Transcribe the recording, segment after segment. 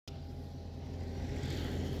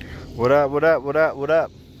What up, what up, what up, what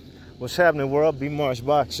up? What's happening, world? B Marsh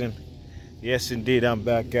Boxing. Yes, indeed, I'm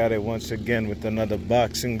back at it once again with another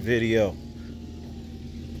boxing video.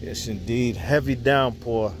 Yes, indeed, heavy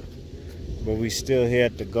downpour, but we still here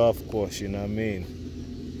at the golf course, you know what I mean?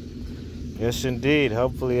 Yes, indeed,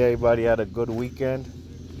 hopefully everybody had a good weekend.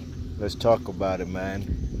 Let's talk about it, man.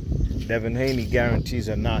 Devin Haney guarantees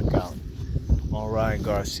a knockout on Ryan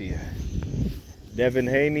Garcia. Devin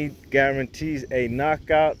Haney guarantees a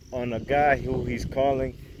knockout on a guy who he's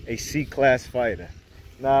calling a C-class fighter.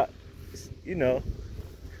 Now, you know,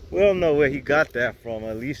 we don't know where he got that from,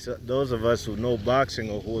 at least those of us who know boxing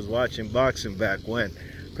or who was watching boxing back when.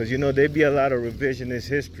 Because, you know, there'd be a lot of revisionist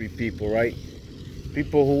history people, right?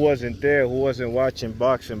 People who wasn't there, who wasn't watching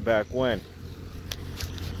boxing back when.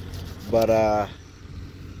 But,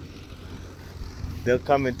 they'll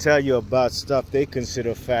come and tell you about stuff they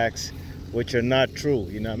consider facts, which are not true,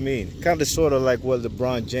 you know what I mean? Kind of sort of like what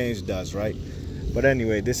LeBron James does, right? But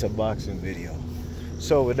anyway, this is a boxing video.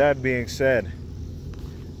 So with that being said,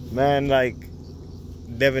 man, like,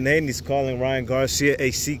 Devin Haney's calling Ryan Garcia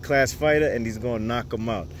a C-class fighter, and he's going to knock him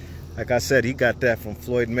out. Like I said, he got that from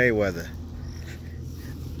Floyd Mayweather.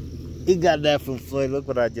 He got that from Floyd. Look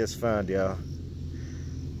what I just found, y'all.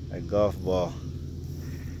 A golf ball.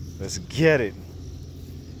 Let's get it.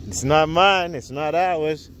 It's not mine. It's not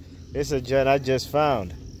ours. It's a jet I just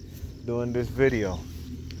found doing this video.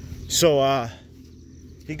 So,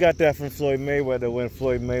 he got that from Floyd Mayweather when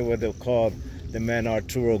Floyd Mayweather called the man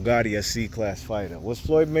Arturo Gatti a C-class fighter. Was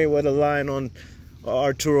Floyd Mayweather lying on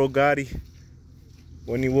Arturo Gatti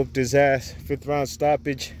when he whooped his ass, 5th round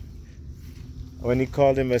stoppage? When he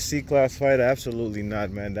called him a C-class fighter? Absolutely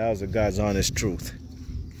not, man. That was the guy's honest truth.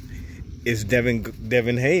 Is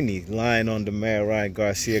Devin Haney lying on the man Ryan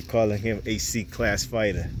Garcia, calling him a C-class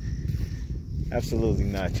fighter? Absolutely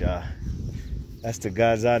not, y'all. That's the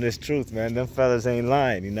God's honest truth, man. Them fellas ain't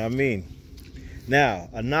lying, you know what I mean? Now,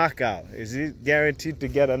 a knockout. Is he guaranteed to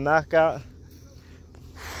get a knockout?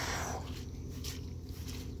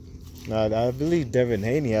 Now, I believe Devin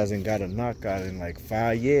Haney hasn't got a knockout in like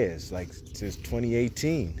 5 years, like since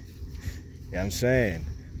 2018. You know what I'm saying?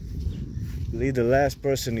 I believe the last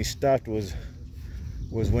person he stopped was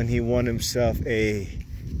when he won himself the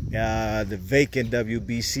vacant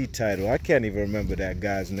WBC title. I can't even remember that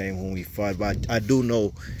guy's name when we fought, but I do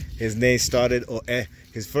know his name started, or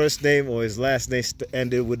his first name or his last name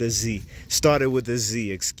ended with a Z. Started with a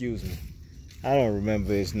Z, excuse me. I don't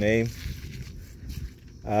remember his name.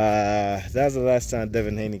 That was the last time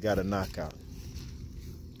Devin Haney got a knockout.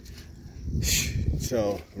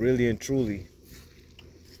 So, really and truly,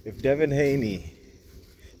 if Devin Haney,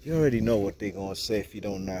 you already know what they're going to say if you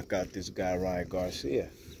don't knock out this guy, Ryan Garcia.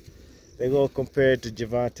 They're going to compare it to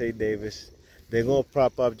Gervonta Davis. They're going to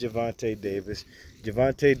prop up Gervonta Davis.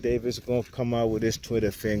 Gervonta Davis is going to come out with his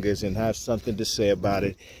Twitter fingers and have something to say about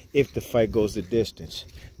it if the fight goes the distance.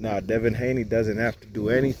 Now, Devin Haney doesn't have to do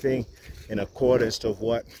anything in accordance to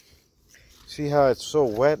what. See how it's so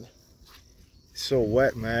wet? It's so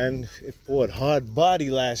wet, man. It poured hard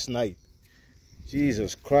body last night.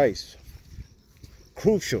 Jesus Christ.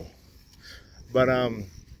 Crucial. But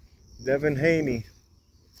Devin Haney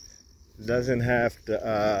doesn't have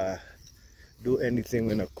to do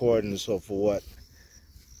anything in accordance of what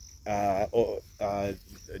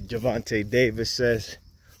Gervonta Davis says,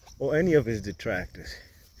 or any of his detractors.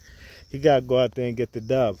 He got to go out there and get the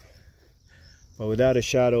dub. But without a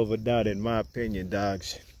shadow of a doubt, in my opinion,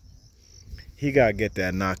 dogs, he got to get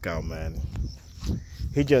that knockout, man.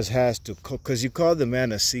 He just has to, because you call the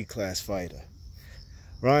man a C-class fighter.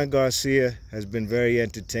 Ryan Garcia has been very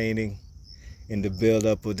entertaining in the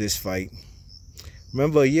build-up of this fight.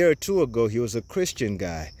 Remember, a year or two ago, he was a Christian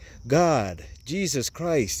guy. God, Jesus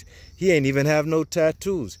Christ, he ain't even have no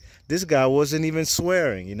tattoos. This guy wasn't even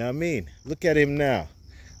swearing, you know what I mean? Look at him now,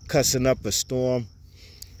 cussing up a storm.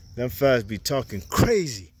 Them fellas be talking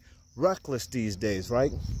crazy, reckless these days,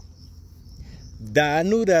 right? I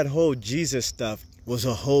knew that whole Jesus stuff was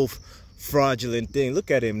a whole fraudulent thing.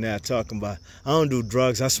 Look at him now talking about, I don't do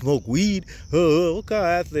drugs, I smoke weed. Oh, what kind of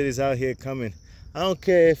athlete is out here coming? I don't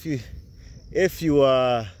care if you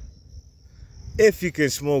can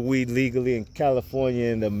smoke weed legally in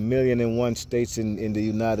California and 1,000,001 states in the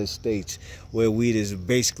United States where weed is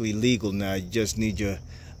basically legal now. You just need your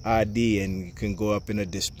ID and you can go up in a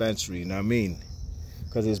dispensary, you know what I mean?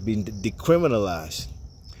 Because it's been decriminalized.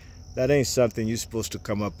 That ain't something you're supposed to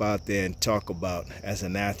come up out there and talk about as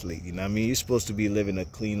an athlete, you know what I mean? You're supposed to be living a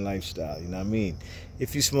clean lifestyle, you know what I mean?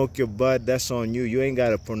 If you smoke your bud, that's on you. You ain't got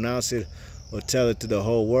to pronounce it or tell it to the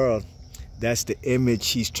whole world. That's the image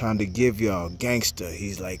he's trying to give y'all, gangster.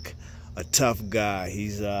 He's like, a tough guy.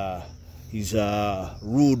 He's a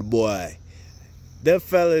rude boy. Them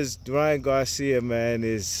fellas, Ryan Garcia, man,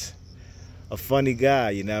 is a funny guy,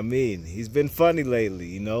 you know what I mean? He's been funny lately,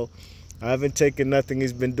 you know? I haven't taken nothing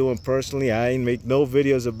he's been doing personally. I ain't make no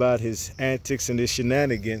videos about his antics and his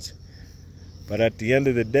shenanigans. But at the end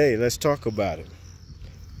of the day, let's talk about it.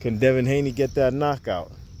 Can Devin Haney get that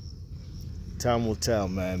knockout? Time will tell,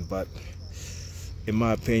 man. But in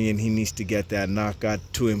my opinion, he needs to get that knockout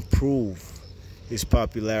to improve his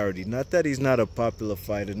popularity. Not that he's not a popular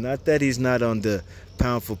fighter. Not that he's not on the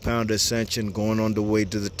pound-for-pound ascension, going on the way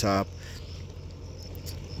to the top.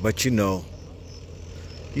 But you know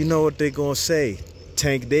what they're going to say.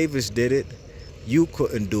 Tank Davis did it. You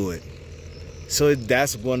couldn't do it. So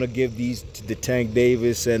that's going to give the Tank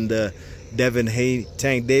Davis and the Devin Haney,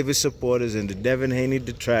 Tank Davis supporters and the Devin Haney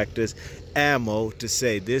detractors ammo to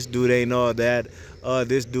say this dude ain't all that.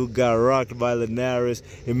 This dude got rocked by Linares.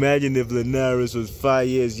 Imagine if Linares was 5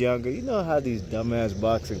 years younger. You know how these dumbass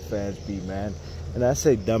boxing fans be, man. And I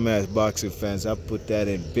say dumbass boxing fans, I put that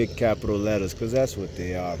in big capital letters because that's what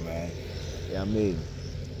they are, man. Yeah, I mean,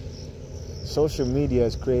 social media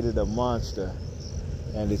has created a monster,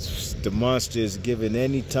 and the monster is giving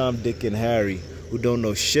any Tom, Dick, and Harry who don't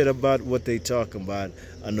know shit about what they talking about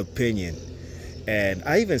an opinion. And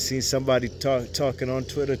I even seen somebody talking on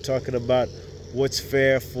Twitter talking about what's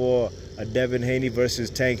fair for a Devin Haney versus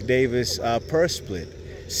Tank Davis purse split.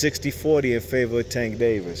 60-40 in favor of Tank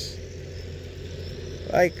Davis.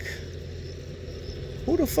 Like,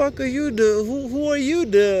 who the fuck are you to, who are you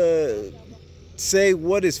to say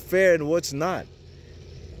what is fair and what's not?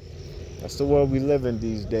 That's the world we live in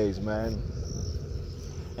these days, man.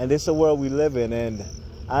 And it's the world we live in, and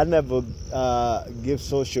I never give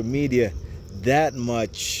social media that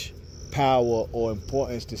much power or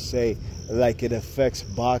importance to say like it affects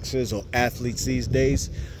boxers or athletes these days.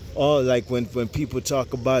 Or like when people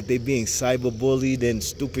talk about they being cyberbullied and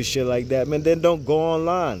stupid shit like that, man, then don't go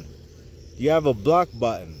online. You have a block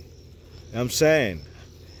button. You know what I'm saying?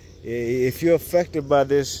 If you're affected by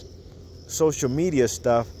this social media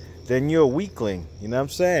stuff, then you're a weakling. You know what I'm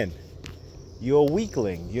saying? You're a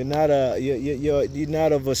weakling. You're not you're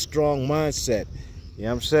not of a strong mindset. You know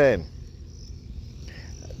what I'm saying?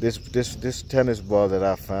 This tennis ball that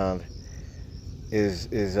I found is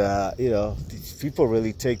you know, people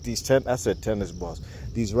really take these tennis balls,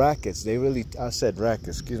 these rackets, they really, I said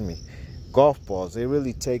rackets, excuse me, golf balls, they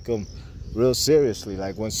really take them real seriously.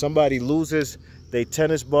 Like when somebody loses their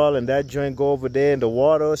tennis ball and that joint go over there in the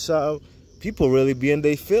water or something, people really be in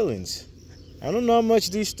their feelings. I don't know how much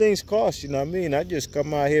these things cost, you know what I mean? I just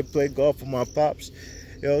come out here, play golf with my pops,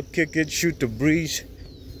 you know, kick it, shoot the breeze,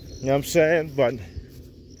 you know what I'm saying? But,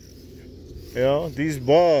 you know, these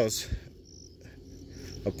balls,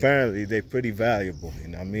 apparently they're pretty valuable, you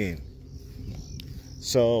know what I mean?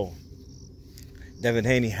 So Devin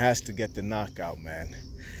Haney has to get the knockout, man.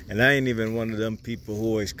 And I ain't even one of them people who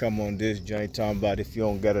always come on this joint talking about if you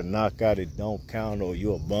don't get a knockout, it don't count, or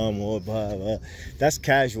you a bum, or blah, blah. That's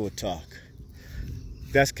casual talk.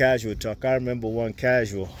 That's casual talk. I remember one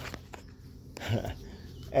casual.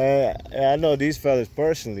 And I know these fellas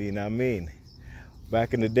personally, you know what I mean?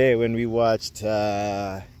 Back in the day when we watched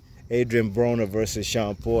Adrian Broner versus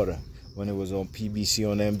Sean Porter, when it was on PBC,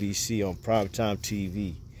 on NBC, on primetime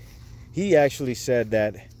TV. He actually said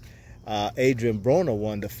that Adrian Broner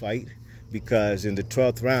won the fight because in the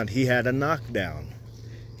 12th round he had a knockdown.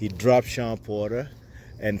 He dropped Sean Porter,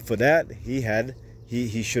 and for that he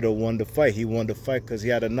should have won the fight. He won the fight because he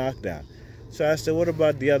had a knockdown. So I said, what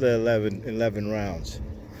about the other 11 rounds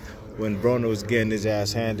when Broner was getting his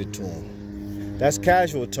ass handed to him? That's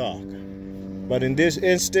casual talk. But in this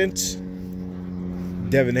instance,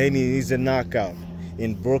 Devin Haney needs a knockout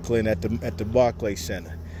in Brooklyn at the Barclays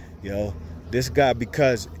Center. You know, this guy,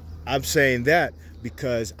 because I'm saying that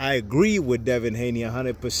because I agree with Devin Haney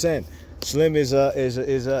 100%. Slim is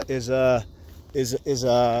a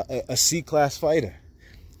C-class fighter.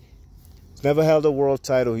 He's never held a world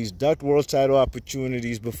title. He's ducked world title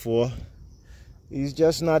opportunities before. He's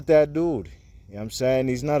just not that dude. You know what I'm saying?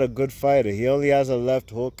 He's not a good fighter. He only has a left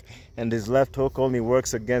hook, and his left hook only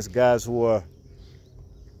works against guys who are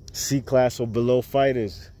C-class or below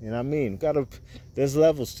fighters. You know what I mean? There's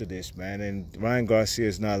levels to this, man, and Ryan Garcia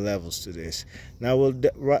is not levels to this. Now,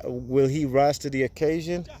 will he rise to the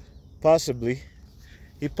occasion? Possibly.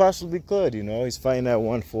 He possibly could, you know. He's fighting at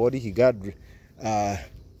 140. He got,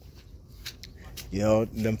 you know,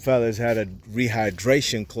 them fellas had a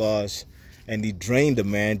rehydration clause, and he drained the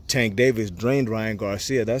man. Tank Davis drained Ryan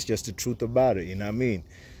Garcia. That's just the truth about it, you know what I mean?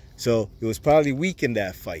 So he was probably weak in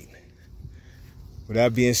that fight. With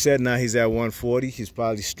that being said, now he's at 140. He's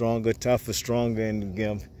probably stronger, tougher, stronger in the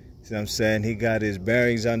game. See what I'm saying? He got his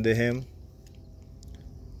bearings under him.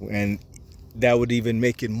 And that would even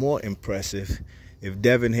make it more impressive if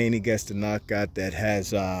Devin Haney gets the knockout that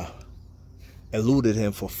has eluded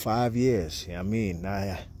him for 5 years. I mean,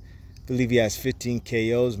 I believe he has 15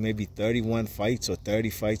 KOs, maybe 31 fights or 30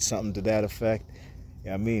 fights, something to that effect.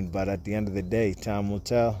 I mean, but at the end of the day, time will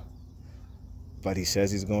tell. But he says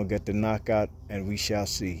he's going to get the knockout, and we shall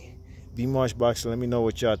see. B Marsh Boxer, let me know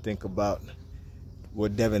what y'all think about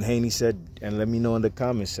what Devin Haney said, and let me know in the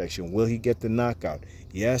comment section. Will he get the knockout?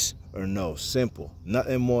 Yes or no? Simple.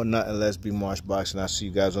 Nothing more, nothing less. B Marsh Boxer, and I'll see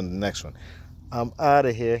you guys on the next one. I'm out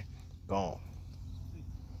of here. Gone.